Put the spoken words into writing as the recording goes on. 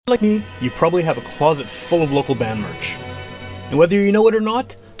Like me, you probably have a closet full of local band merch. And whether you know it or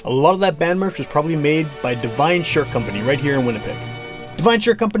not, a lot of that band merch was probably made by Divine Shirt Company right here in Winnipeg. Divine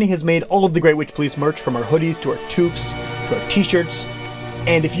Shirt Company has made all of the Great Witch Police merch, from our hoodies to our toques to our t-shirts.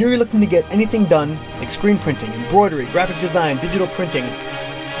 And if you're looking to get anything done, like screen printing, embroidery, graphic design, digital printing,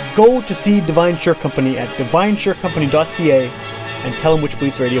 go to see Divine Shirt Company at divineshirtcompany.ca and tell them Witch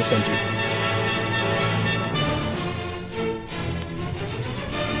Police Radio sent you.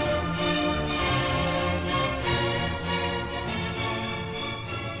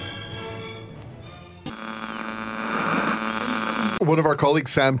 One of our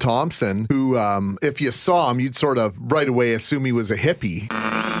colleagues, Sam Thompson, who, if you saw him, you'd sort of right away assume he was a hippie.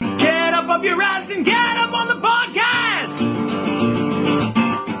 Get up off your ass and get up on the podcast!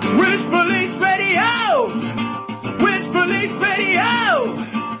 Witch Police Radio! Witch Police Radio!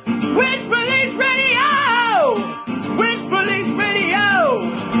 Witch Police Radio! Witch Police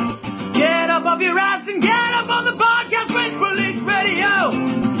Radio! Get up off your ass and get up on the podcast! Witch Police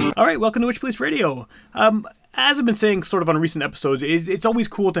Radio! All right, welcome to Witch Police Radio. As I've been saying sort of on recent episodes, it's always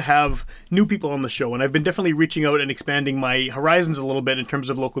cool to have new people on the show, and I've been definitely reaching out and expanding my horizons a little bit in terms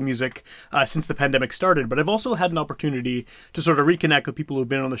of local music since the pandemic started, but I've also had an opportunity to sort of reconnect with people who've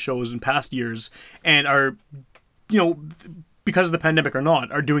been on the shows in past years and are, because of the pandemic or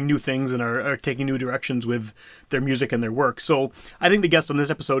not, are doing new things and are taking new directions with their music and their work. So I think the guest on this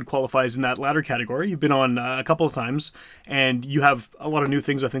episode qualifies in that latter category. You've been on a couple of times, and you have a lot of new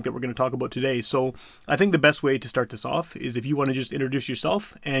things I think that we're going to talk about today. So I think the best way to start this off is if you want to just introduce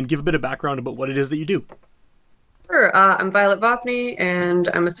yourself and give a bit of background about what it is that you do. Sure. I'm Violet Vopni, and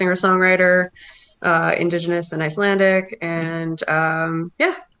I'm a singer-songwriter, Indigenous and Icelandic, and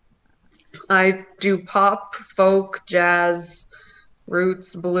I do pop, folk, jazz,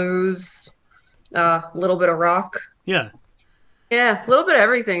 roots, blues, a little bit of rock. Yeah. Yeah, a little bit of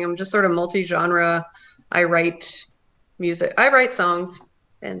everything. I'm just sort of multi-genre. I write music. I write songs,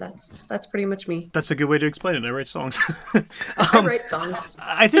 and that's pretty much me. That's a good way to explain it. I write songs. I write songs.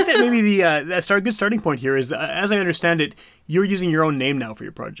 I think that maybe the good starting point here is, as I understand it, you're using your own name now for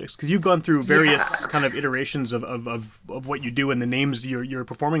your projects, because you've gone through various kind of iterations of what you do and the names you're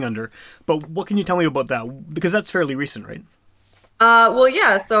performing under. But what can you tell me about that? Because that's fairly recent, right? Well,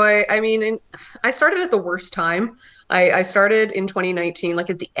 yeah. So I started at the worst time. I started in 2019, like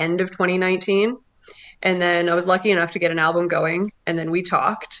at the end of 2019. And then I was lucky enough to get an album going, and then we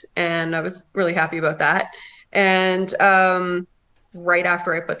talked, and I was really happy about that. And right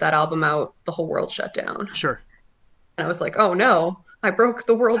after I put that album out, the whole world shut down. Sure. And I was like, oh no, I broke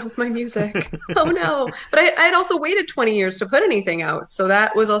the world with my music. Oh no. But I had also waited 20 years to put anything out, so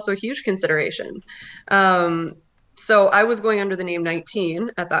that was also a huge consideration. So I was going under the name 19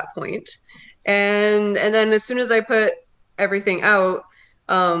 at that point. And then as soon as I put everything out,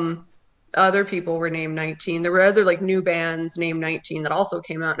 other people were named 19. There were other like new bands named 19 that also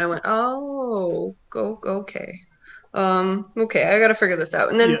came out, and I went, oh, okay. Okay, I gotta figure this out.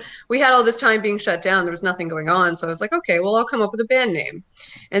 And then we had all this time being shut down. There was nothing going on. So I was like, okay, well, I'll come up with a band name.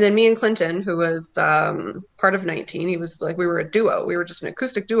 And then me and Clinton, who was part of 19, he was like, we were a duo. We were just an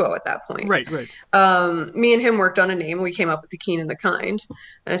acoustic duo at that point. Right. Me and him worked on a name. We came up with the Keen and the Kind.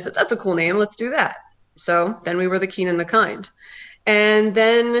 And I said, that's a cool name. Let's do that. So then we were the Keen and the Kind. And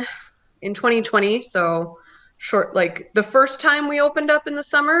then in 2020, so short, like the first time we opened up in the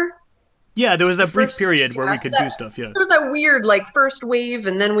summer. Yeah, there was that brief period where we could do stuff, yeah. There was that weird, like, first wave,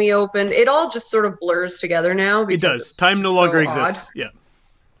 and then we opened. It all just sort of blurs together now. It does. Time no longer exists, yeah.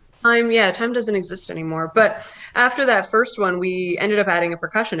 Time doesn't exist anymore. But after that first one, we ended up adding a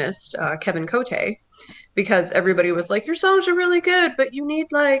percussionist, Kevin Cote, because everybody was like, your songs are really good, but you need,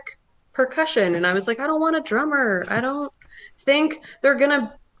 like, percussion. And I was like, I don't want a drummer. I don't think they're going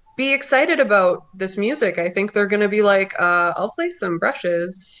to be excited about this music. I think they're going to be like, I'll play some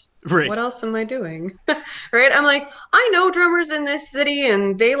brushes. Right. What else am I doing? Right? I'm like, I know drummers in this city,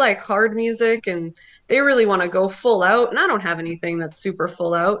 and they like hard music, and they really want to go full out, and I don't have anything that's super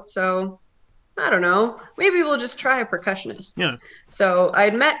full out, so I don't know. Maybe we'll just try a percussionist. Yeah. So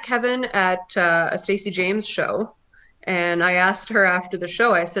I'd met Kevin at a Stacey James show, and I asked her after the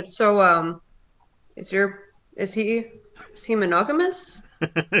show, I said, so is he monogamous?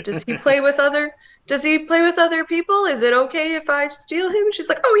 Does he play with other people? Is it okay if I steal him? She's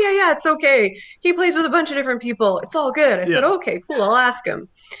like, oh yeah, it's okay. He plays with a bunch of different people. It's all good. I said, okay, cool. I'll ask him.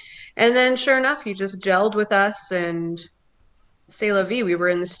 And then sure enough, he just gelled with us, and c'est la vie. We were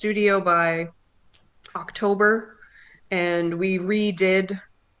in the studio by October, and we redid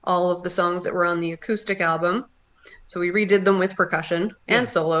all of the songs that were on the acoustic album. So we redid them with percussion and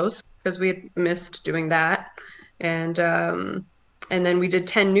solos, because we had missed doing that. And And then we did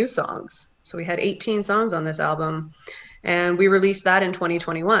 10 new songs. So we had 18 songs on this album, and we released that in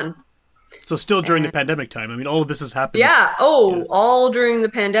 2021. So still during the pandemic time. I mean, all of this has happened. Yeah. All during the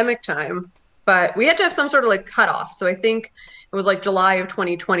pandemic time. But we had to have some sort of like cutoff. So I think it was like July of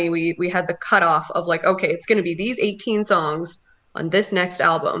 2020. We had the cutoff of like, okay, it's going to be these 18 songs on this next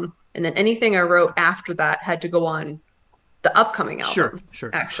album. And then anything I wrote after that had to go on the upcoming album.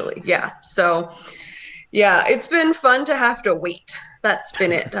 Sure. Actually. Yeah. So yeah, it's been fun to have to wait. That's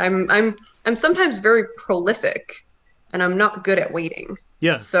been it. I'm sometimes very prolific, and I'm not good at waiting.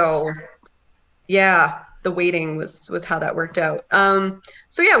 Yeah. So yeah, the waiting was how that worked out.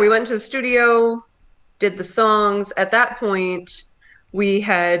 So yeah, we went to the studio, did the songs. At that point, we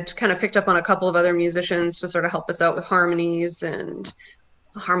had kind of picked up on a couple of other musicians to sort of help us out with harmonies and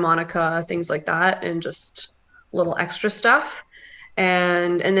harmonica, things like that, and just little extra stuff.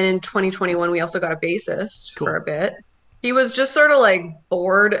 And then in 2021, we also got a bassist for a bit. He was just sort of like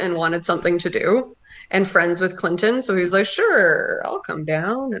bored and wanted something to do, and friends with Clinton. So he was like, sure, I'll come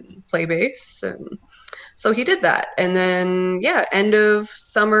down and play bass. And so he did that. And then, yeah, end of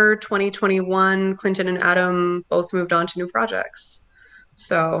summer 2021, Clinton and Adam both moved on to new projects.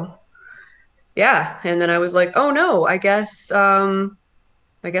 So yeah. And then I was like, oh no, I guess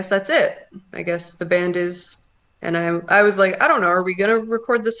that's it. I guess the band is. And I was like, I don't know, are we gonna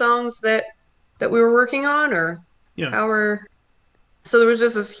record the songs that we were working on, or how are? So there was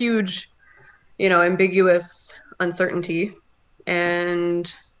just this huge, ambiguous uncertainty,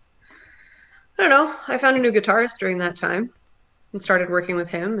 and I don't know. I found a new guitarist during that time, and started working with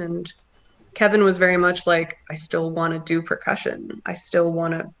him. And Kevin was very much like, I still want to do percussion. I still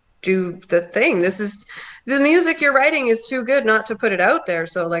want to do the thing. The music you're writing is too good not to put it out there.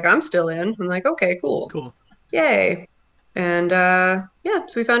 So like, I'm still in. I'm like, okay, cool. Yay. And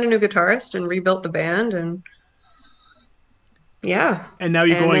so we found a new guitarist and rebuilt the band, and yeah. And now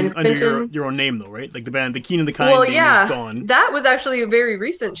you're going under your own name though, right? Like the band, the Keen and the Kind name is gone. That was actually a very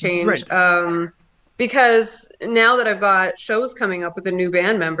recent change. Right. Because now that I've got shows coming up with the new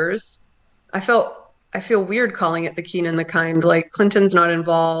band members, I feel weird calling it the Keen and the Kind. Like Clinton's not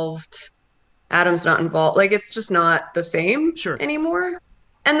involved, Adam's not involved. Like it's just not the same anymore.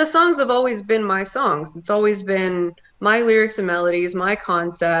 And the songs have always been my songs. It's always been my lyrics and melodies, my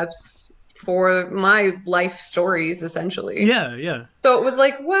concepts for my life stories, essentially. Yeah. So it was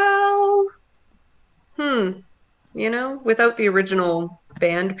like, well, without the original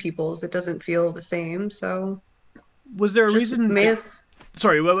band peoples, it doesn't feel the same. So was there a reason?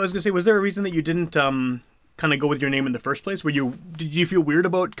 Sorry, I was going to say, was there a reason that you didn't kind of go with your name in the first place? Did you feel weird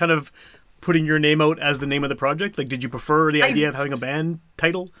about kind of putting your name out as the name of the project? Like, did you prefer the idea of having a band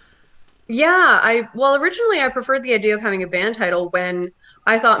title? Yeah, originally I preferred the idea of having a band title when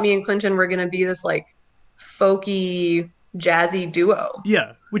I thought me and Clinton were going to be this like folky, jazzy duo.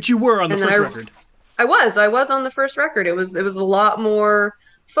 Yeah, which you were on the first record. I was on the first record. It was a lot more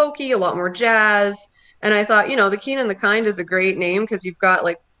folky, a lot more jazz. And I thought, the Keen and the Kind is a great name because you've got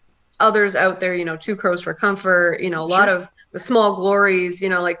like others out there, Two Crows for Comfort, a lot of the Small Glories,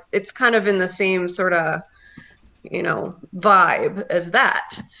 like it's kind of in the same sort of, vibe as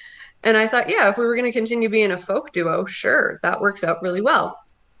that. And I thought, if we were going to continue being a folk duo, sure, that works out really well.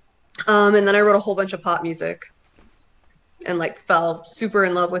 And then I wrote a whole bunch of pop music and like fell super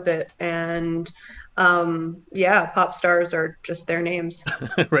in love with it. And pop stars are just their names.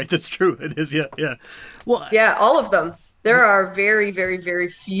 Right, that's true. It is, yeah. Well, yeah, all of them. There are very, very, very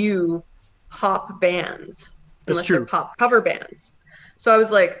few pop bands, unless they're pop cover bands. So I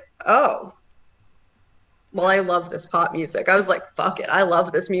was like, oh, well, I love this pop music. I was like, fuck it. I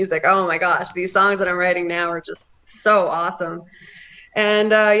love this music. Oh my gosh, these songs that I'm writing now are just so awesome.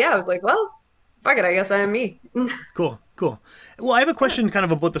 And I was like, well, fuck it. I guess I am me. Cool. Well, I have a question kind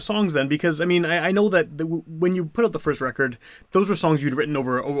of about the songs then, because I mean, I know that when you put out the first record, those were songs you'd written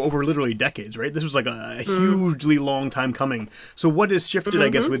over literally decades, right? This was like a hugely long time coming. So what has shifted, I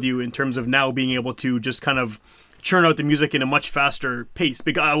guess, with you in terms of now being able to just kind of churn out the music in a much faster pace,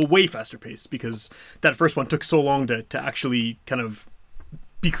 a way faster pace, because that first one took so long to actually kind of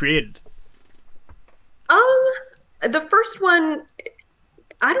be created? The first one,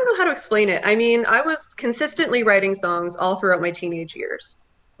 I don't know how to explain it. I mean, I was consistently writing songs all throughout my teenage years,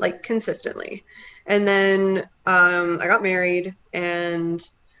 like consistently. And then I got married, and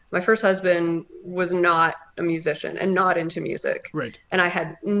my first husband was not a musician and not into music. Right. And I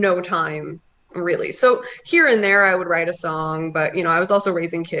had no time, really. So here and there I would write a song, but, I was also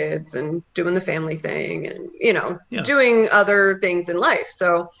raising kids and doing the family thing and, doing other things in life.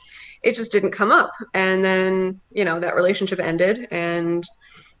 So it just didn't come up. And then, that relationship ended, and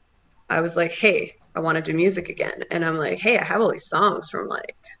I was like, hey, I want to do music again. And I'm like, hey, I have all these songs from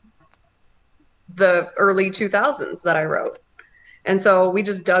like the early 2000s that I wrote. And so we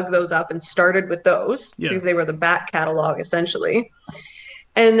just dug those up and started with those because they were the back catalog essentially.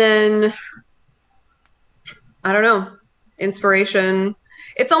 And then, I don't know, inspiration.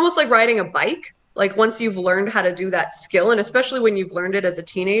 It's almost like riding a bike. Like once you've learned how to do that skill, and especially when you've learned it as a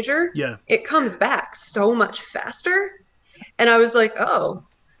teenager, it comes back so much faster. And I was like, oh,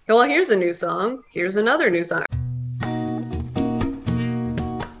 well, here's a new song. Here's another new song.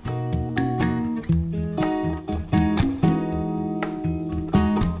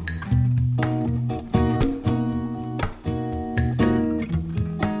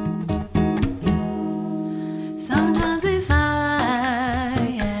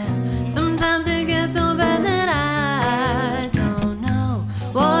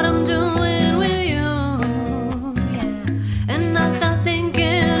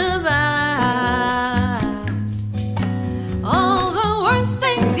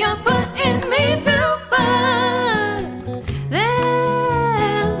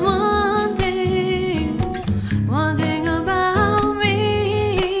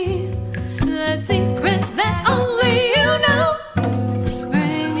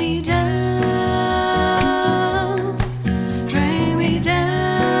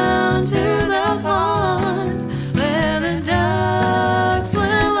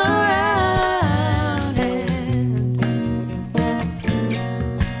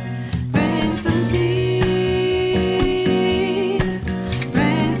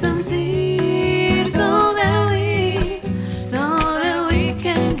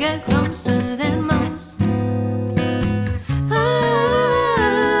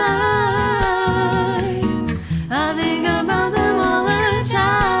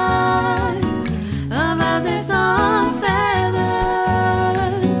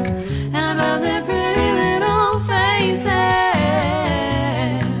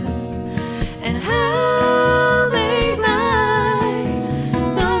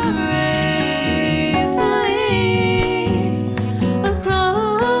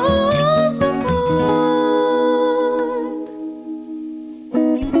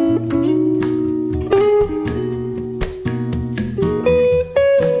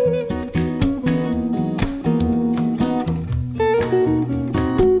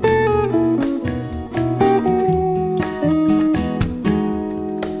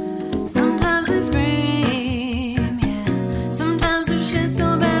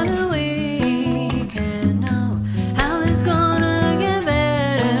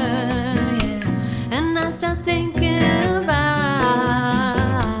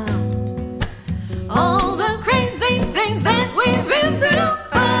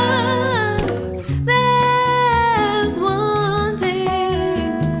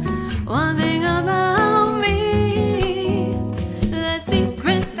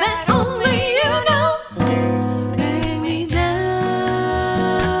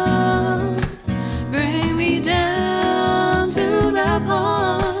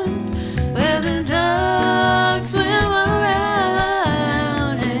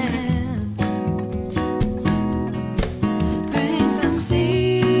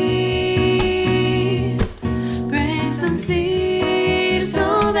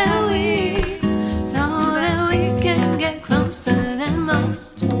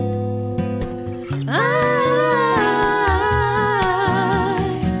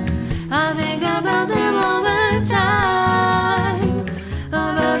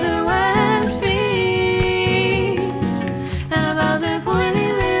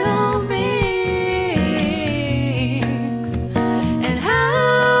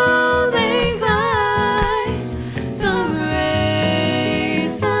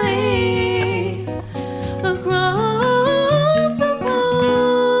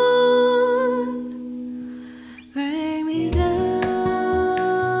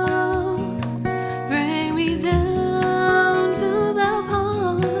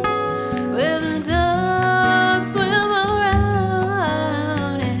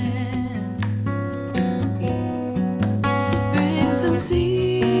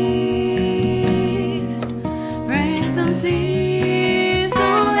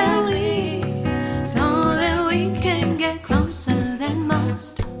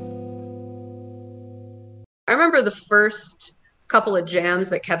 I remember the first couple of jams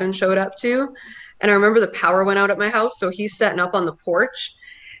that Kevin showed up to, and I remember the power went out at my house, so he's setting up on the porch,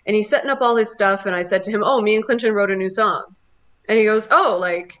 and he's setting up all his stuff, and I said to him, oh, me and Clinton wrote a new song. And he goes, oh,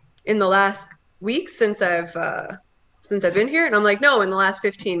 like in the last week since I've been here? And I'm like, no, in the last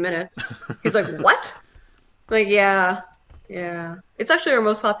 15 minutes. He's like, what? I'm like, yeah, Yeah. It's actually our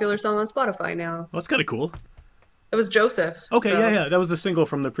most popular song on Spotify now. Well, that's kind of cool. It was Joseph. Okay, so- yeah. That was the single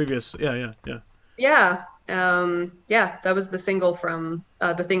from the previous. Yeah. Yeah. Yeah, that was the single from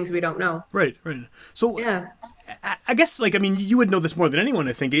The Things We Don't Know. Right. So Yeah. I guess, like, I mean, you would know this more than anyone,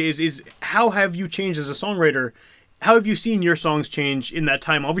 I think, is how have you changed as a songwriter? How have you seen your songs change in that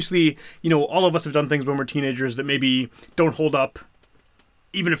time? Obviously, all of us have done things when we're teenagers that maybe don't hold up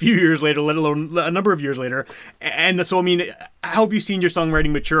even a few years later, let alone a number of years later. And so, I mean, how have you seen your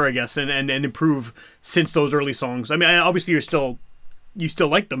songwriting mature, I guess, and improve since those early songs? I mean, obviously you still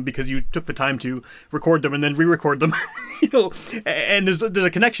like them because you took the time to record them and then re-record them, and there's a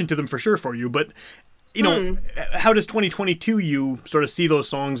connection to them for sure for you. But, how does 2022 you sort of see those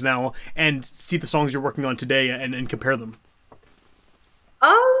songs now and see the songs you're working on today and compare them?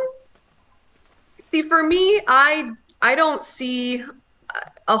 See, for me, I don't see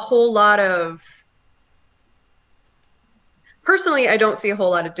a whole lot of personally, I don't see a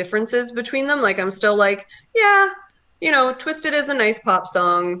whole lot of differences between them. Like, I'm still like, yeah, Twisted is a nice pop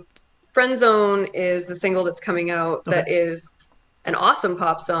song. Friend Zone is a single that's coming out that is an awesome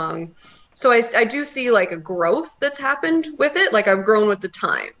pop song. So I do see like a growth that's happened with it. Like, I've grown with the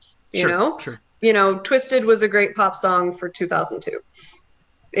times, you know? Sure. Twisted was a great pop song for 2002.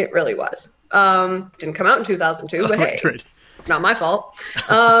 It really was. Didn't come out in 2002, but hey. Right. It's not my fault.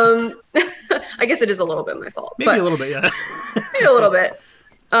 I guess it is a little bit my fault. Maybe a little bit, yeah. Maybe a little bit.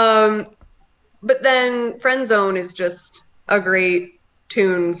 But then Friend Zone is just a great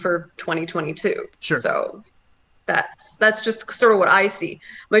tune for 2022. Sure. So that's just sort of what I see.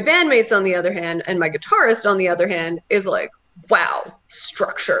 My bandmates, on the other hand, and my guitarist, on the other hand, is like, wow,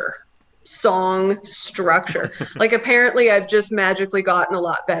 song structure. Like, apparently I've just magically gotten a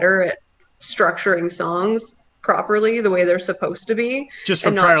lot better at structuring songs properly the way they're supposed to be, just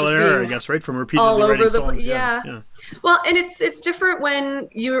from trial and error, I guess, right? From repeatedly all over writing the songs. yeah. Well, and it's different when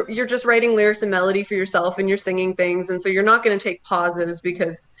you're just writing lyrics and melody for yourself and you're singing things, and so you're not going to take pauses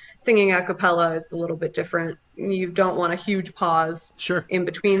because singing a cappella is a little bit different. You don't want a huge pause in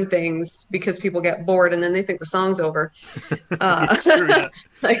between things because people get bored and then they think the song's over. It's true, yeah.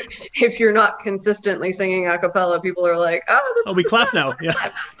 Like, if you're not consistently singing a cappella, people are like, oh, we clap now. Yeah.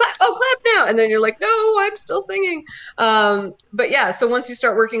 Clap now. And then you're like, no, I'm still singing. But yeah, so once you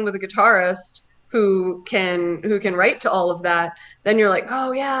start working with a guitarist who can write to all of that, then you're like,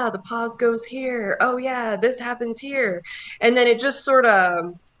 oh yeah, the pause goes here. Oh yeah, this happens here. And then it just sort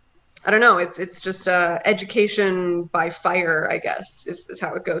of, I don't know, it's just education by fire, I guess, is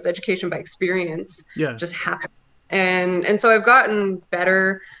how it goes. Education by experience. Yeah. Just happens. And so I've gotten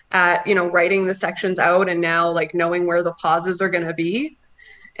better at, writing the sections out and now like knowing where the pauses are going to be,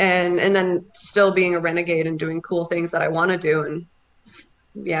 and then still being a renegade and doing cool things that I want to do. And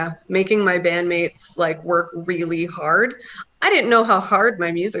yeah, making my bandmates like work really hard. I didn't know how hard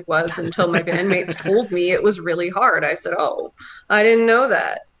my music was until my bandmates told me it was really hard. I said, oh, I didn't know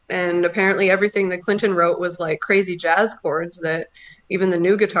that. And apparently everything that Clinton wrote was like crazy jazz chords that even the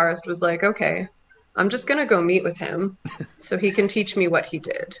new guitarist was like, okay, I'm just going to go meet with him so he can teach me what he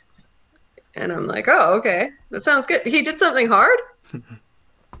did. And I'm like, oh, okay, that sounds good. He did something hard?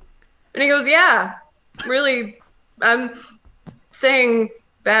 And he goes, yeah, really, I'm saying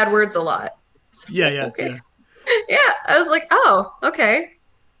bad words a lot. So, Yeah. Okay. Yeah, I was like, oh, okay.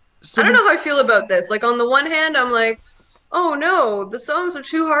 So I don't know how I feel about this. Like, on the one hand, I'm like, oh no, the songs are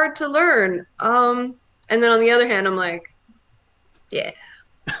too hard to learn. And then on the other hand, I'm like, yeah,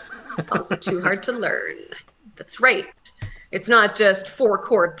 songs are too hard to learn. That's right. It's not just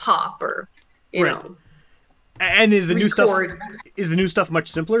 4-chord pop or, you know. And is the record. new stuff much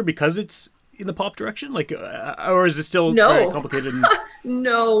simpler because it's in the pop direction? Like, or is it still No. very complicated?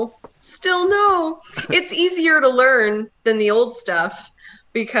 No, still no. It's easier to learn than the old stuff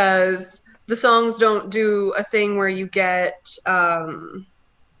because the songs don't do a thing where you get bars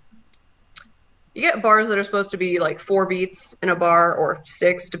that are supposed to be like 4 beats in a bar or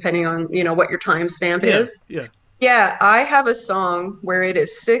 6, depending on, what your timestamp is. Yeah. Yeah, I have a song where it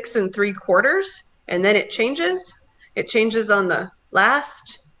is 6 3/4, and then it changes. It changes on the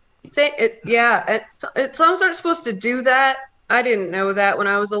last thing. Songs aren't supposed to do that. I didn't know that when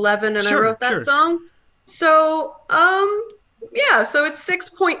I was 11 and I wrote that song. So, yeah, so it's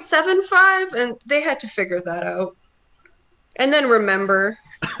 6.75, and they had to figure that out. And then remember,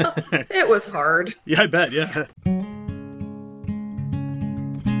 it was hard. Yeah, I bet, yeah.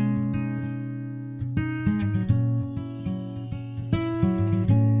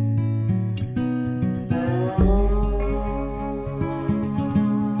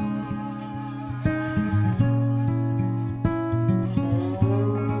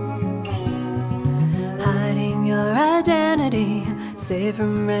 Hiding your identity sanity, safe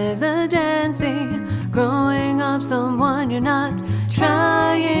from residency, growing up someone you're not,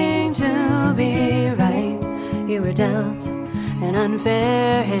 trying to be right. You were dealt an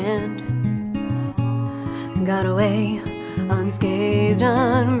unfair hand, got away unscathed,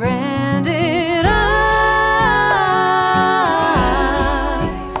 unbranded.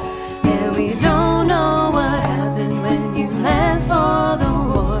 And we don't know what happened when you left for the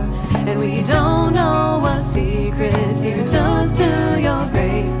war, and we don't know what secrets you took to your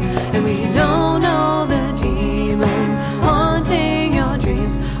grave, and we don't know the demons haunting your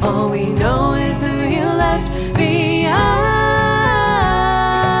dreams. All we know is who you left behind.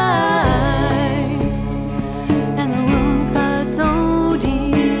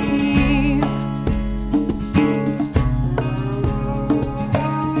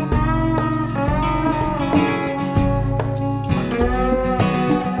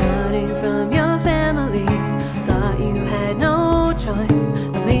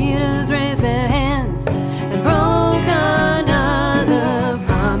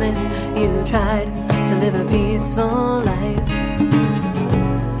 Tried to live a peaceful life,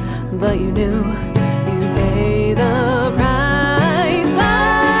 but you knew you'd pay the price.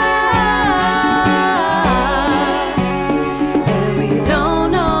 And we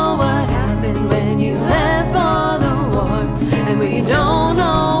don't know what happened when you left for the war, and we don't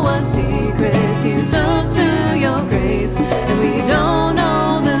know what secrets you took to your grave, and we don't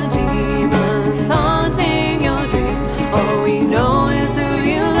know the demons haunting your dreams. All we know is who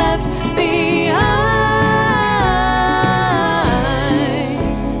you left behind.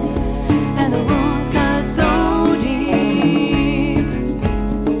 And the wounds cut so deep.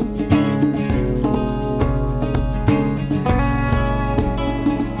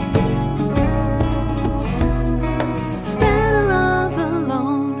 Better off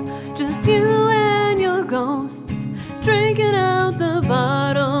alone, just you and your ghosts, drinking out the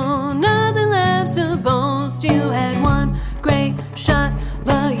bottle, nothing left to boast. You had one great shot,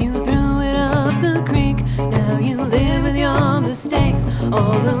 but you threw it up the creek. Now you live with your mistakes,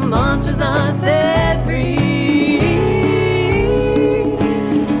 all the monsters are set free.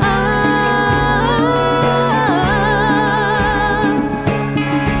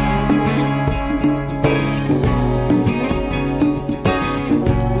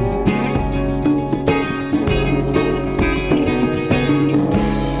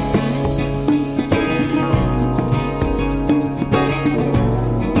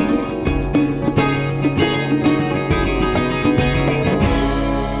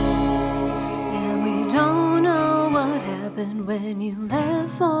 And we don't know what happened when you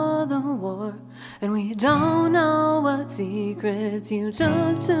left for the war, and we don't know what secrets you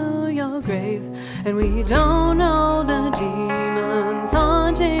took to your grave, and we don't know the demons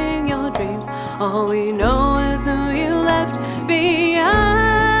haunting your dreams. All we know is who you left behind.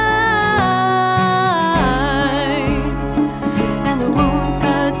 And the wounds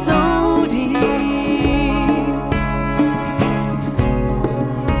cut so deep.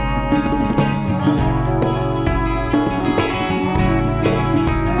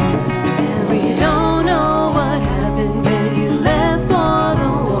 And we don't know what happened when you left for the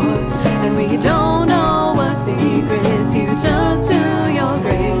war, and we don't know what secrets you took to your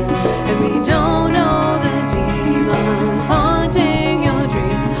grave, and we don't know the demons haunting your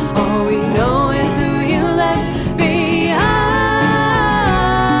dreams. All we know is who you left behind.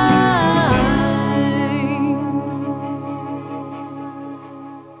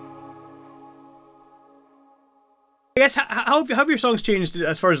 I guess how have your songs changed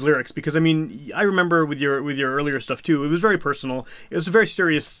as far as lyrics? Because I mean, I remember with your earlier stuff too. It was very personal. It was very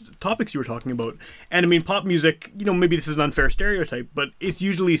serious topics you were talking about. And I mean, pop music. You know, maybe this is an unfair stereotype, but it's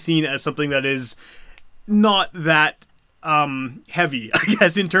usually seen as something that is not that heavy, I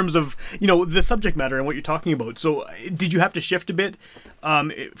guess, in terms of, you know, the subject matter and what you're talking about. So did you have to shift a bit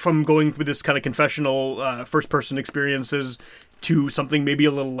from going with this kind of confessional first person experiences to something maybe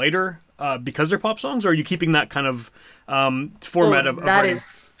a little lighter because they're pop songs, or are you keeping that kind of format of that writing? is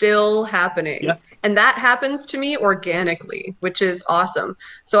still happening. Yeah. And that happens to me organically, which is awesome.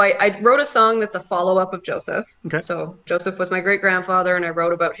 So I wrote a song that's a follow-up of Joseph. Okay. So Joseph was my great-grandfather, and I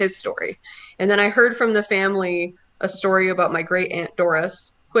wrote about his story. And then I heard from the family a story about my great-aunt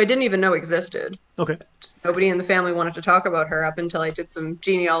Doris, who I didn't even know existed. Okay. Just nobody in the family wanted to talk about her up until I did some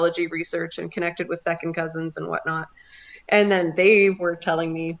genealogy research and connected with second cousins and whatnot. And then they were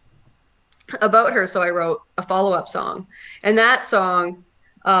telling me about her, so I wrote a follow-up song. And that song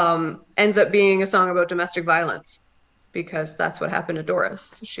ends up being a song about domestic violence, because that's what happened to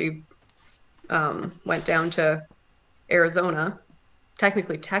Doris. She went down to Arizona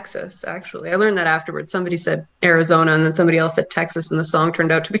technically Texas, actually. I learned that afterwards. Somebody said Arizona, and then somebody else said Texas, and the song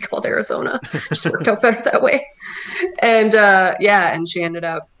turned out to be called Arizona. Just worked out better that way. And and she ended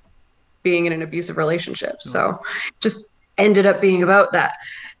up being in an abusive relationship. So just ended up being about that.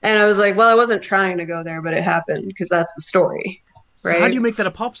 And I was like, well, I wasn't trying to go there, but it happened because that's the story. Right? So how do you make that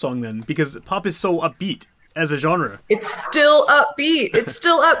a pop song then? Because pop is so upbeat as a genre. It's still upbeat. It's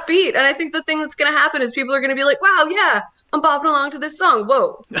still upbeat. And I think the thing that's going to happen is people are going to be like, wow, yeah, I'm bopping along to this song.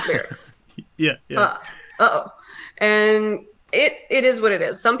 Whoa, lyrics. Yeah. Uh-oh. And it is what it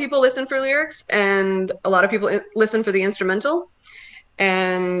is. Some people listen for lyrics, and a lot of people listen for the instrumental.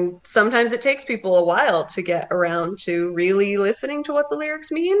 And sometimes it takes people a while to get around to really listening to what the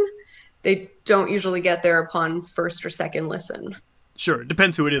lyrics mean. They don't usually get there upon first or second listen. Sure, it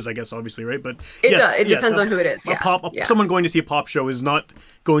depends who it is, I guess, obviously, right? But it does. It depends on who it is. Yeah. Someone going to see a pop show is not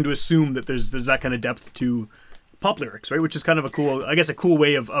going to assume that there's that kind of depth to pop lyrics, right? Which is kind of a cool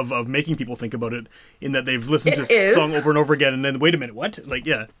way of making people think about it, in that they've listened to a song over and over again, and then wait a minute, what? Like,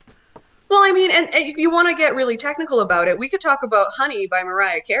 yeah. Well, I mean, and if you want to get really technical about it, we could talk about Honey by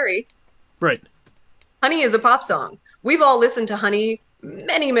Mariah Carey. Right. Honey is a pop song. We've all listened to Honey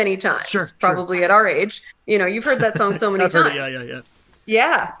many, many times. Sure. Probably at our age. You know, you've heard that song so many I've times. Heard it, yeah.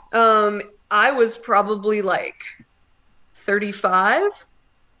 Yeah. I was probably like 35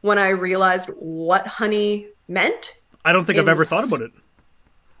 when I realized what honey meant. I don't think I've ever thought about it.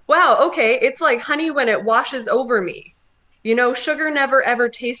 Wow, okay. It's like honey when it washes over me. You know, sugar never ever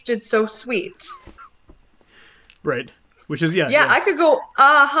tasted so sweet. Right. Which is, yeah. Yeah, I could go,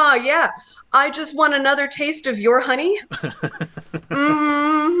 yeah. I just want another taste of your honey.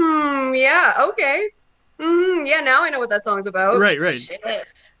 Yeah, okay. Yeah, now I know what that song's about. Right.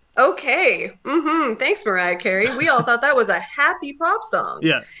 Shit. Okay. Thanks, Mariah Carey. We all thought that was a happy pop song.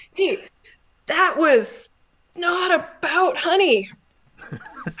 Yeah. Hey, that was not about honey.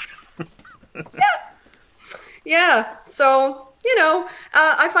 Yeah. So, you know,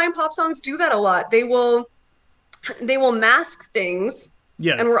 I find pop songs do that a lot. They will mask things.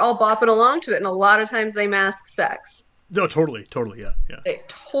 Yeah. And we're all bopping along to it. And a lot of times they mask sex. No, totally. Yeah. They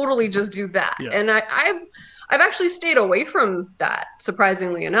totally just do that. Yeah. And I've actually stayed away from that,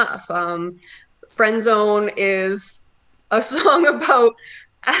 surprisingly enough. Friend Zone is a song about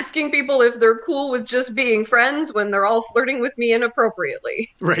asking people if they're cool with just being friends when they're all flirting with me inappropriately.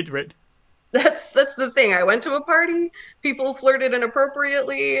 Right. That's the thing. I went to a party, people flirted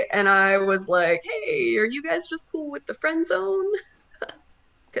inappropriately, and I was like, hey, are you guys just cool with the friend zone?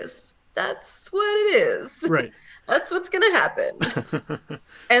 Because that's what it is. Right. That's what's going to happen.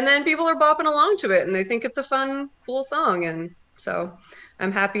 And then people are bopping along to it, and they think it's a fun, cool song. And so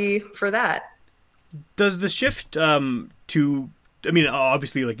I'm happy for that. Does the shift obviously,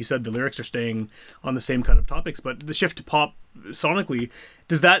 like you said, the lyrics are staying on the same kind of topics, but the shift to pop sonically,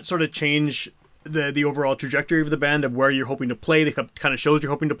 does that sort of change the overall trajectory of the band, of where you're hoping to play, the kind of shows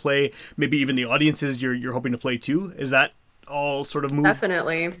you're hoping to play, maybe even the audiences you're hoping to play too? Is that all sort of moved?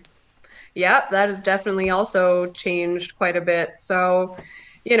 Definitely. Yeah, that has definitely also changed quite a bit. So,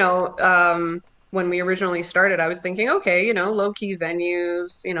 you know, when we originally started, I was thinking, okay, you know, low-key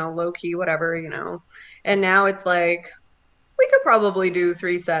venues, you know, low-key whatever, you know. And now it's like, we could probably do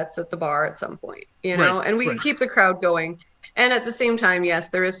 3 sets at the bar at some point, you know, and we could keep the crowd going. And at the same time, yes,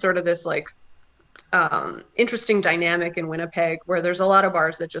 there is sort of this like interesting dynamic in Winnipeg where there's a lot of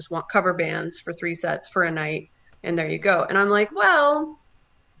bars that just want cover bands for 3 sets for a night. And there you go. And I'm like, well,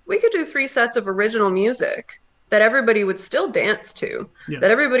 we could do 3 sets of original music that everybody would still dance to,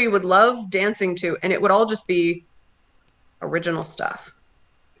 that everybody would love dancing to, and it would all just be original stuff.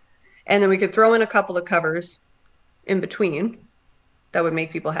 And then we could throw in a couple of covers in between that would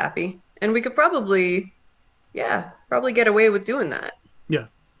make people happy. And we could probably get away with doing that. Yeah.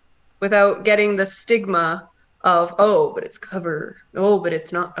 Without getting the stigma of, oh, but it's cover. Oh, but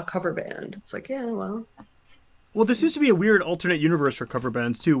it's not a cover band. It's like, yeah, well. Well, there seems to be a weird alternate universe for cover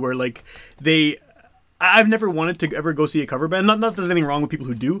bands too, where like I've never wanted to ever go see a cover band. Not that there's anything wrong with people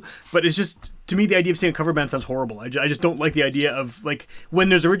who do, but it's just, to me, the idea of seeing a cover band sounds horrible. I just don't like the idea of, like, when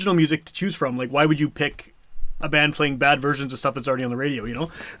there's original music to choose from, like, why would you pick a band playing bad versions of stuff that's already on the radio, you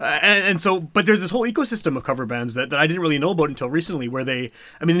know? And so, but there's this whole ecosystem of cover bands that I didn't really know about until recently, where they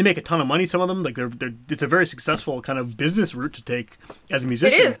make a ton of money, some of them. Like, it's a very successful kind of business route to take as a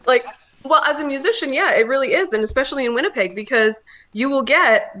musician. It is, like, well, as a musician, yeah, it really is. And especially in Winnipeg, because you will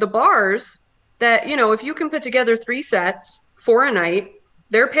get the bars that, you know, if you can put together 3 sets for a night,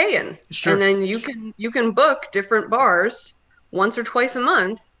 they're paying. Sure. And then you can book different bars once or twice a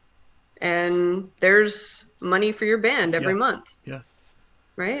month, and there's money for your band every month. Yeah.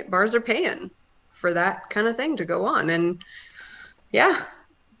 Right? Bars are paying for that kind of thing to go on. And Yeah.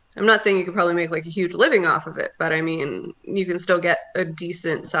 I'm not saying you could probably make like a huge living off of it, but I mean, you can still get a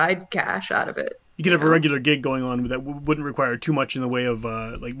decent side cash out of it. You could have a regular gig going on that wouldn't require too much in the way of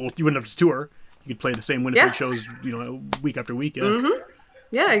you wouldn't have to tour. You could play the same Winnipeg shows, week after week. Yeah. Mm-hmm.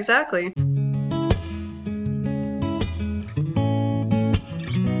 Yeah, exactly.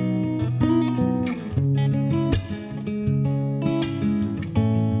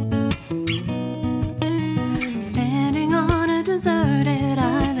 Standing on a deserted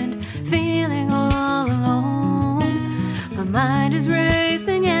island, feeling all alone. My mind is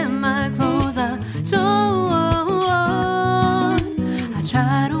racing and my clothes are torn. I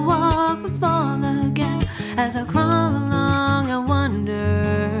try to walk but fall again. As I crawl along, I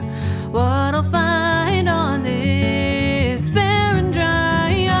wonder what I'll find on this barren,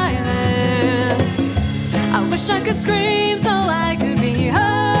 dry island. I wish I could scream so I could be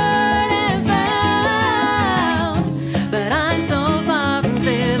heard and found, but I'm so far from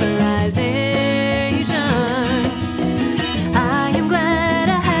civilization. I am glad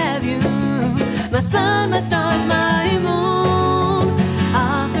I have you, my sun, my stars, my moon.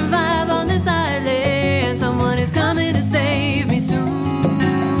 I'll survive on this island. Someone is coming to save me soon.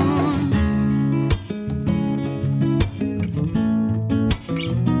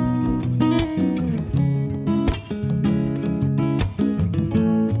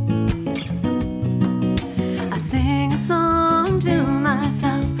 I sing a song to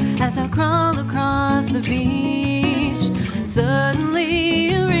myself as I crawl across the beach.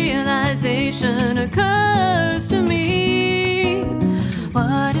 Suddenly a realization occurs to me.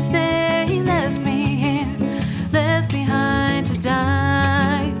 What if they left me here, left behind to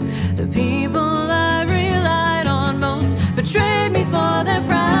die? The people I relied on most betrayed me for their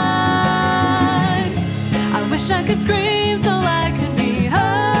pride. I wish I could scream so I could be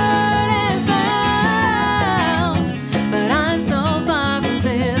heard and found, but I'm so far from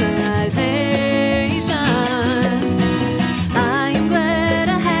civilization. I am glad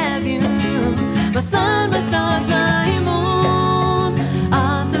I have you, my sun, my stars, my moon.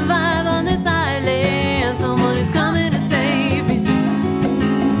 I'll survive on this island. Someone is coming to save me soon.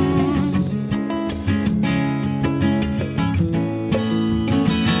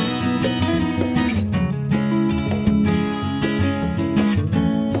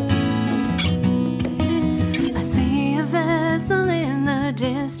 I see a vessel in the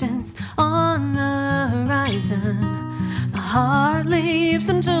distance on the horizon. My heart leaps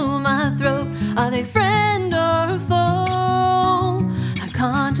into my throat. Are they friend or foe? I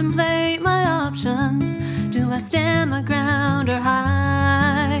contemplate my options. Do I stand my ground or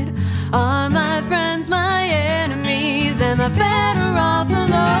hide? Are my friends my enemies? Am I better off alone?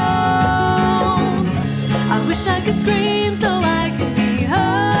 I wish I could scream so I could be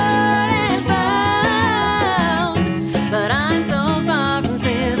heard and found, but I'm so far from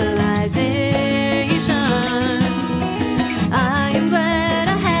civilization. I am glad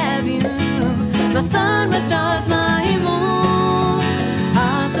I have you, my sun, my stars, my moon.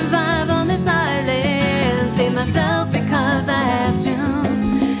 I'll survive on this island. Save myself because I have to.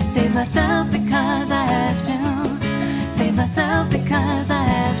 Save myself because I have to. Save myself because I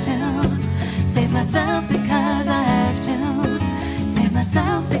have to. Save myself because I have to. Save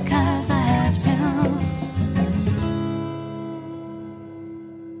myself because I have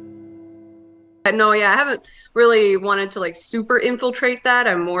to. No, yeah, I haven't really wanted to like super infiltrate that.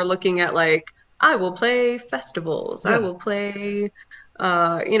 I'm more looking at like, I will play festivals. I will play,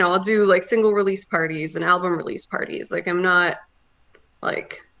 I'll do like single release parties and album release parties. Like I'm not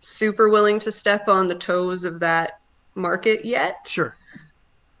like super willing to step on the toes of that market yet. Sure.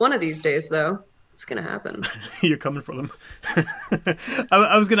 One of these days, though, it's gonna happen. You're coming for them.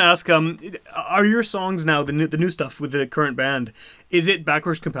 I was going to ask, are your songs now, the new stuff with the current band, is it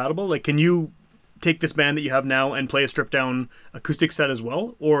backwards compatible? Like, can you take this band that you have now and play a stripped down acoustic set as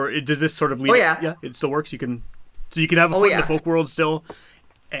well? Or does this sort of lead? Oh, yeah. Yeah, it still works. You can have a foot in the folk world still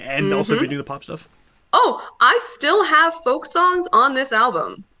and also be doing the pop stuff? Oh, I still have folk songs on this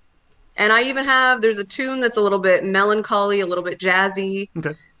album. And I even there's a tune that's a little bit melancholy, a little bit jazzy.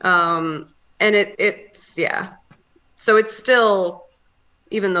 Okay. And it's, yeah. So it's still,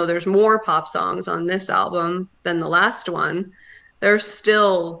 even though there's more pop songs on this album than the last one, there's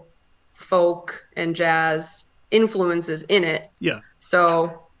still folk and jazz influences in it. Yeah.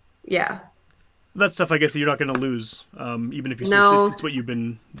 So, yeah. That stuff, I guess, you're not going to lose, even if you switch. No. It's what you've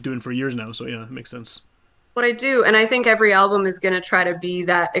been doing for years now, so yeah, it makes sense. What I do, and I think every album is going to try to be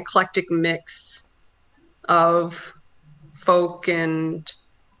that eclectic mix of folk and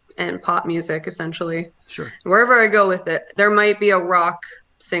pop music, essentially. Sure. Wherever I go with it, there might be a rock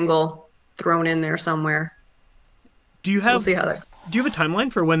single thrown in there somewhere. Do you have We'll see how that. Do you have a timeline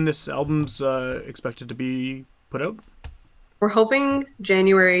for when this album's expected to be put out? We're hoping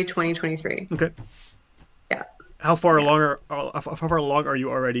January 2023. Okay. Yeah. How far along are you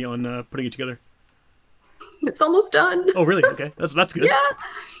already on putting it together? It's almost done. Oh, really? Okay, that's good. Yeah.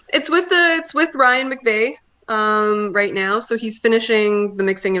 It's with Ryan McVeigh right now. So he's finishing the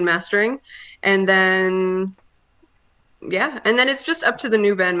mixing and mastering. And then it's just up to the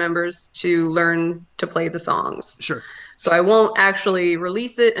new band members to learn to play the songs. Sure. So I won't actually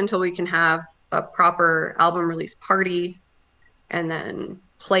release it until we can have a proper album release party and then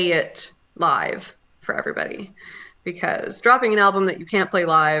play it live for everybody. Because dropping an album that you can't play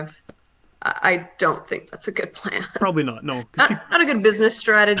live, I don't think that's a good plan. Probably not, no. Not a good business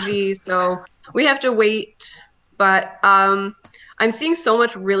strategy, so we have to wait. But I'm seeing so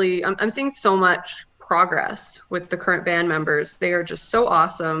much I'm seeing so much progress with the current band members. They are just so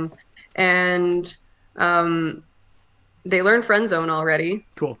awesome. And they learned Friend Zone already.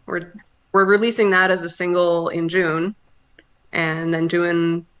 Cool. We're releasing that as a single in June, and then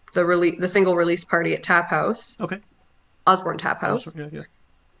doing the single release party at Tap House. Okay. Osborne Tap House. Yeah.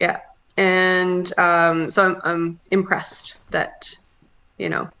 Yeah. And so I'm impressed that,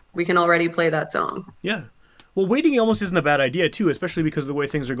 we can already play that song. Yeah. Well, waiting almost isn't a bad idea, too, especially because of the way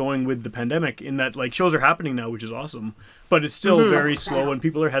things are going with the pandemic, in that, like, shows are happening now, which is awesome. But it's still very slow, and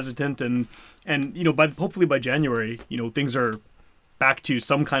people are hesitant, and hopefully by January, things are back to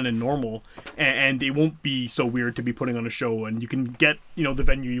some kind of normal, and it won't be so weird to be putting on a show, and you can get, the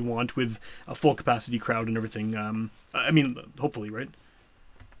venue you want with a full capacity crowd and everything. Hopefully, right?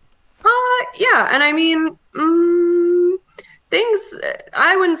 Yeah, and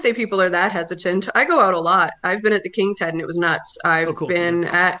I wouldn't say people are that hesitant. I go out a lot. I've been at the King's Head and it was nuts. I've been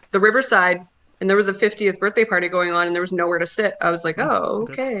at the Riverside and there was a 50th birthday party going on and there was nowhere to sit. I was like, oh,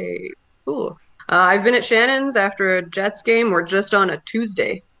 okay, cool. I've been at Shannon's after a Jets game or just on a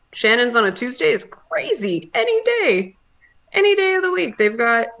Tuesday. Shannon's on a Tuesday is crazy. Any day of the week. They've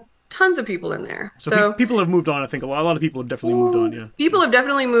got tons of people in there. So people have moved on. I think a lot of people have definitely moved on. Yeah. People have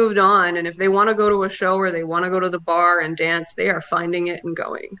definitely moved on. And if they want to go to a show or they want to go to the bar and dance, they are finding it and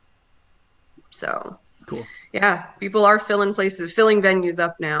going. So cool. Yeah. People are filling venues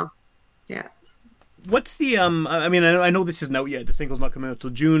up now. Yeah. What's the I know this isn't out yet. The single's not coming out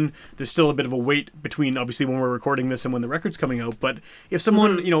till June. There's still a bit of a wait between obviously when we're recording this and when the record's coming out. But if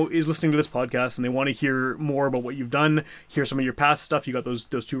someone is listening to this podcast and they want to hear more about what you've done, hear some of your past stuff, you got those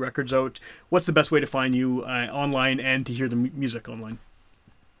 2 records out. What's the best way to find you online and to hear the music online?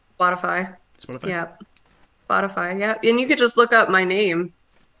 Spotify. Yeah. Spotify. Yeah, and you could just look up my name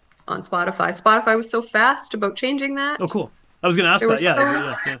on Spotify. Spotify was so fast about changing that. Oh, cool. I was going to ask that.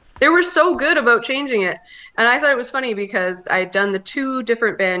 Yeah. They were so good about changing it. And I thought it was funny because I had done the 2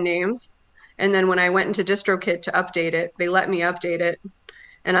 different band names. And then when I went into DistroKid to update it, they let me update it.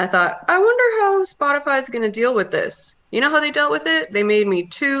 And I thought, I wonder how Spotify is going to deal with this. You know how they dealt with it? They made me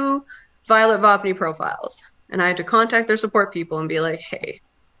 2 Violet Vopni profiles. And I had to contact their support people and be like, hey,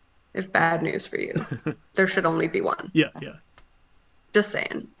 if bad news for you, there should only be 1. Yeah. Just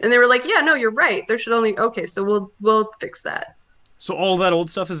saying. And they were like, yeah, no, you're right. There should only, okay, so we'll fix that. So all that old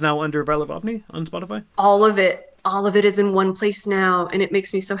stuff is now under Violet Vopni on Spotify? All of it is in one place now, and it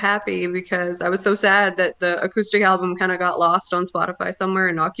makes me so happy because I was so sad that the acoustic album kind of got lost on Spotify somewhere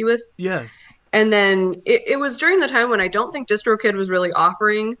innocuous. Yeah. And then it was during the time when I don't think DistroKid was really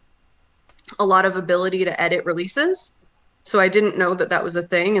offering a lot of ability to edit releases. So I didn't know that was a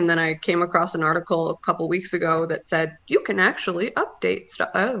thing. And then I came across an article a couple weeks ago that said, you can actually update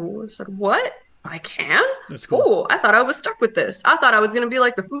stuff. Oh, I said, what? I can? That's cool. Oh, I thought I was stuck with this. I thought I was going to be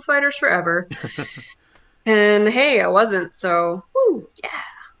like the Foo Fighters forever. And hey, I wasn't. So, yeah.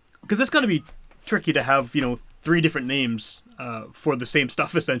 Because that's got to be tricky to have, 3 different names for the same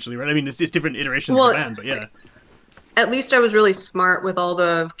stuff, essentially, right? I mean, it's different iterations of the band, but yeah. At least I was really smart with all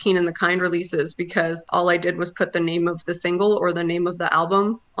the Keen and the Kind releases because all I did was put the name of the single or the name of the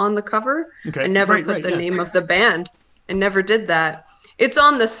album on the cover. Okay. I never put the name of the band. I never did that. It's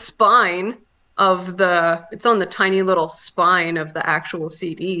on the spine of it's on the tiny little spine of the actual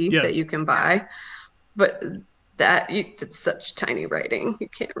CD that you can buy. But it's such tiny writing. You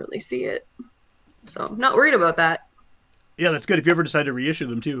can't really see it. So I'm not worried about that. Yeah, that's good. If you ever decide to reissue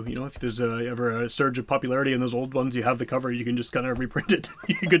them too, if there's ever a surge of popularity in those old ones, you have the cover, you can just kind of reprint it.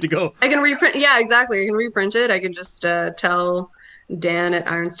 You're good to go. I can reprint. Yeah, exactly. I can reprint it. I can just tell Dan at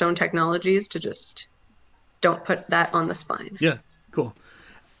Ironstone Technologies to just don't put that on the spine. Yeah, cool.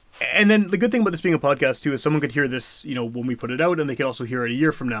 And then the good thing about this being a podcast too is someone could hear this, when we put it out, and they could also hear it a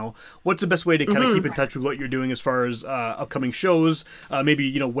year from now. What's the best way to kind of keep in touch with what you're doing as far as upcoming shows?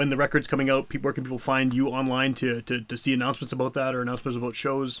 Maybe when the record's coming out, where can people find you online to see announcements about that or announcements about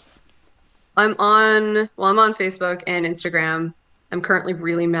shows? I'm on Facebook and Instagram. I'm currently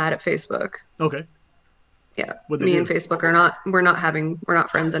really mad at Facebook. Okay. Yeah, me and Facebook we're not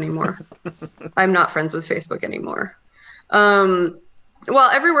friends anymore. I'm not friends with Facebook anymore.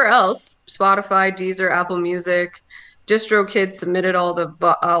 Well, everywhere else, Spotify, Deezer, Apple Music, DistroKid submitted all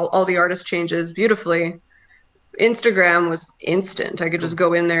the artist changes beautifully. Instagram was instant. I could just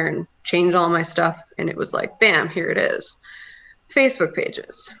go in there and change all my stuff, and it was like, bam, here it is. Facebook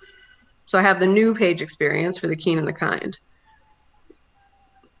pages. So I have the new page experience for the Keen and the Kind.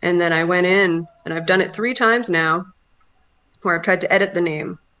 And then I went in, and I've done it 3 times now, where I've tried to edit the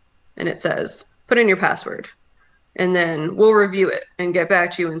name, and it says, put in your password, and then we'll review it and get back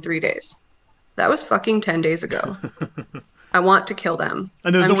to you in 3 days. That was fucking 10 days ago. I want to kill them.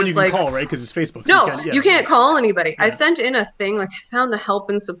 And there's no one you can call, right? Because it's Facebook. So you can't call anybody. Yeah. I sent in a thing, I found the help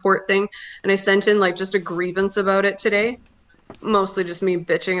and support thing, and I sent in just a grievance about it today. Mostly just me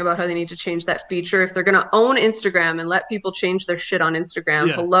bitching about how they need to change that feature. If they're going to own Instagram and let people change their shit on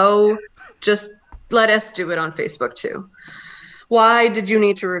Instagram, hello, just let us do it on Facebook too. Why did you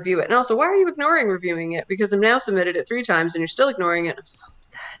need to review it? And also, why are you ignoring reviewing it? Because I've now submitted it 3 times and you're still ignoring it. I'm so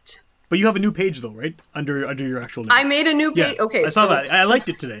upset. But you have a new page though, right? Under your actual name. I made a new page. Yeah, okay. I saw that. I liked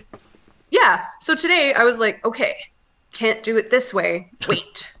it today. Yeah. So today I was like, okay, can't do it this way.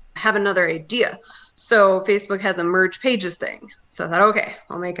 Wait, I have another idea. So Facebook has a merge pages thing. So I thought, okay,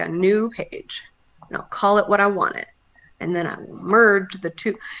 I'll make a new page and I'll call it what I want it. And then I will merge the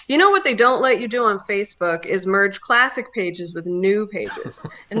 2. You know what they don't let you do on Facebook is merge classic pages with new pages.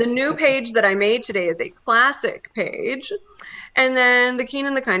 And the new page that I made today is a classic page. And then the Keen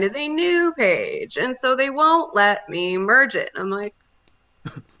and the Kind is a new page. And so they won't let me merge it. I'm like,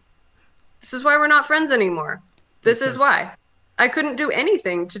 this is why we're not friends anymore. This is why. I couldn't do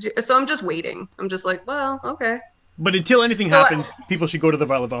anything to do. So I'm just waiting. I'm just like, well, okay. But until anything happens, people should go to the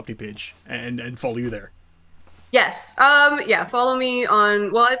Violet Vopni page and follow you there. Yes. Yeah, follow me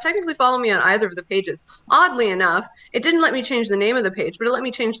on, well, technically follow me on either of the pages. Oddly enough, it didn't let me change the name of the page, but it let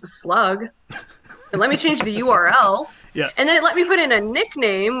me change the slug. It let me change the URL. Yeah. And then it let me put in a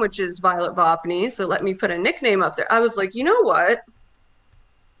nickname, which is Violet Vopni. So let me put a nickname up there. I was like, you know what?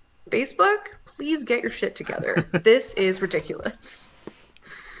 Facebook, please get your shit together. This is ridiculous.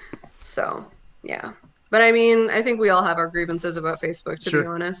 So, yeah. But I mean, I think we all have our grievances about Facebook, to be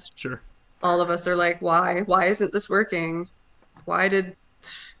honest. Sure. All of us are like, why? Why isn't this working? Why did...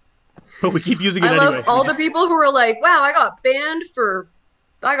 But we keep using it anyway. I love all the people who are like, wow, I got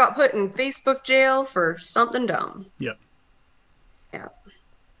put in Facebook jail for something dumb. Yep. Yeah.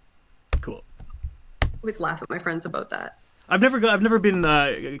 Cool. I always laugh at my friends about that. I've never been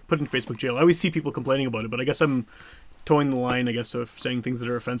put in Facebook jail. I always see people complaining about it, but I guess I'm towing the line, of saying things that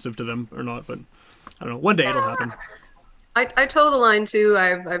are offensive to them or not. But I don't know. One day it'll happen. I toe the line too.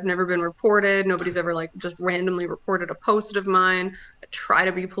 I've never been reported. Nobody's ever just randomly reported a post of mine. I try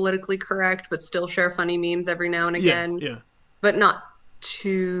to be politically correct, but still share funny memes every now and again. Yeah. But not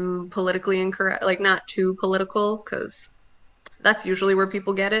too politically incorrect, not too political, because that's usually where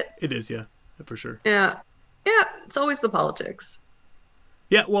people get it. It is, yeah, for sure. Yeah. Yeah, it's always the politics.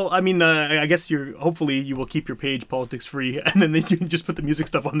 Yeah, well, I mean, I guess hopefully you will keep your page politics free, and then you can just put the music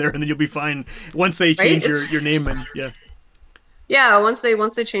stuff on there, and then you'll be fine once they change your name. And yeah, once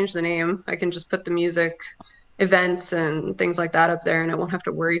they change the name, I can just put the music events and things like that up there, and I won't have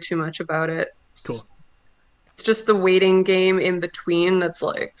to worry too much about it. Cool. It's just the waiting game in between that's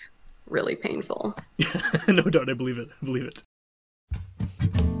really painful. No doubt, I believe it.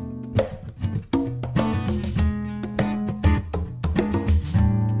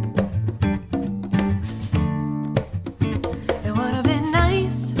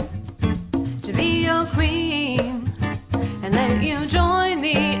 Queen and let you join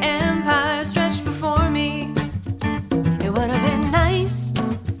the empire stretched before me. It would have been nice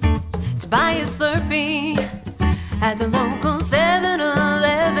to buy a Slurpee at the local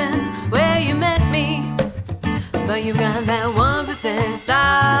 7-Eleven where you met me, but you got that 1%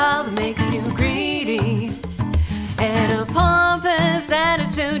 style that makes you greedy and a pompous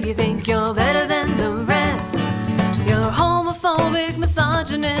attitude. You think you're better than the rest. You're homophobic,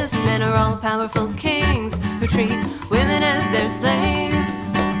 misogynist. Men are all powerful kings who treat women as their slaves.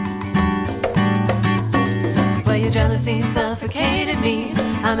 Well, your jealousy suffocated me.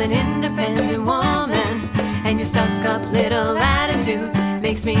 I'm an independent woman, and your stuck-up little attitude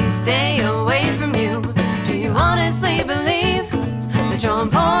makes me stay away from you. Do you honestly believe that you're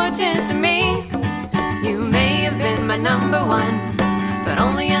important number one, but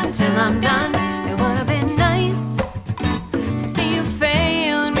only until I'm done. It would have been nice to see you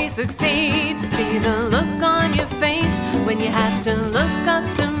fail and me succeed, to see the look on your face when you have to look up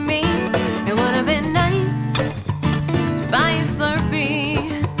to me. It would have been nice to buy you Slurpee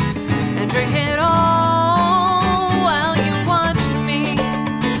and drink it all while you watched me.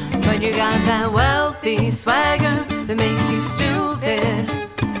 But you got that wealthy swagger that makes you stupid,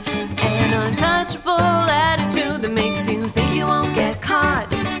 an untouchable attitude that makes you think you won't get caught.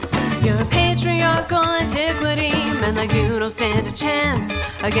 You're a patriarchal antiquity, man, like you don't stand a chance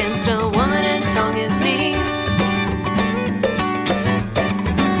against a woman as strong as me.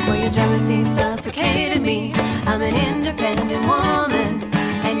 Well, your jealousy suffocated me. I'm an independent woman,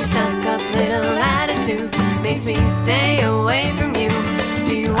 and your stuck-up little attitude makes me stay away from you.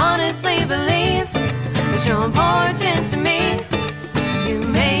 Do you honestly believe that you're important to me? You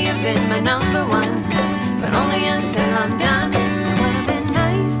may have been my number one, but only until I'm done. It would have been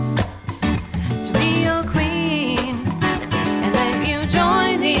nice to be your queen and let you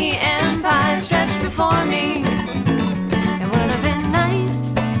join the empire stretched before me. It would have been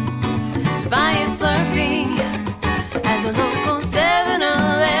nice to buy a Slurpee at the local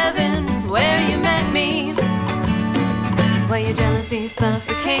 7-Eleven where you met me. Well, your jealousy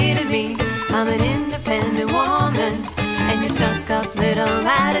suffocated me. I'm an independent woman, and your stuck-up little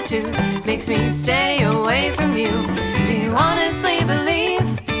attitude makes me stay away from you. Do you honestly believe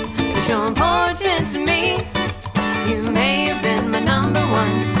that you're important to me? You may have been my number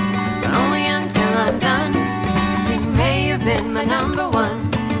one,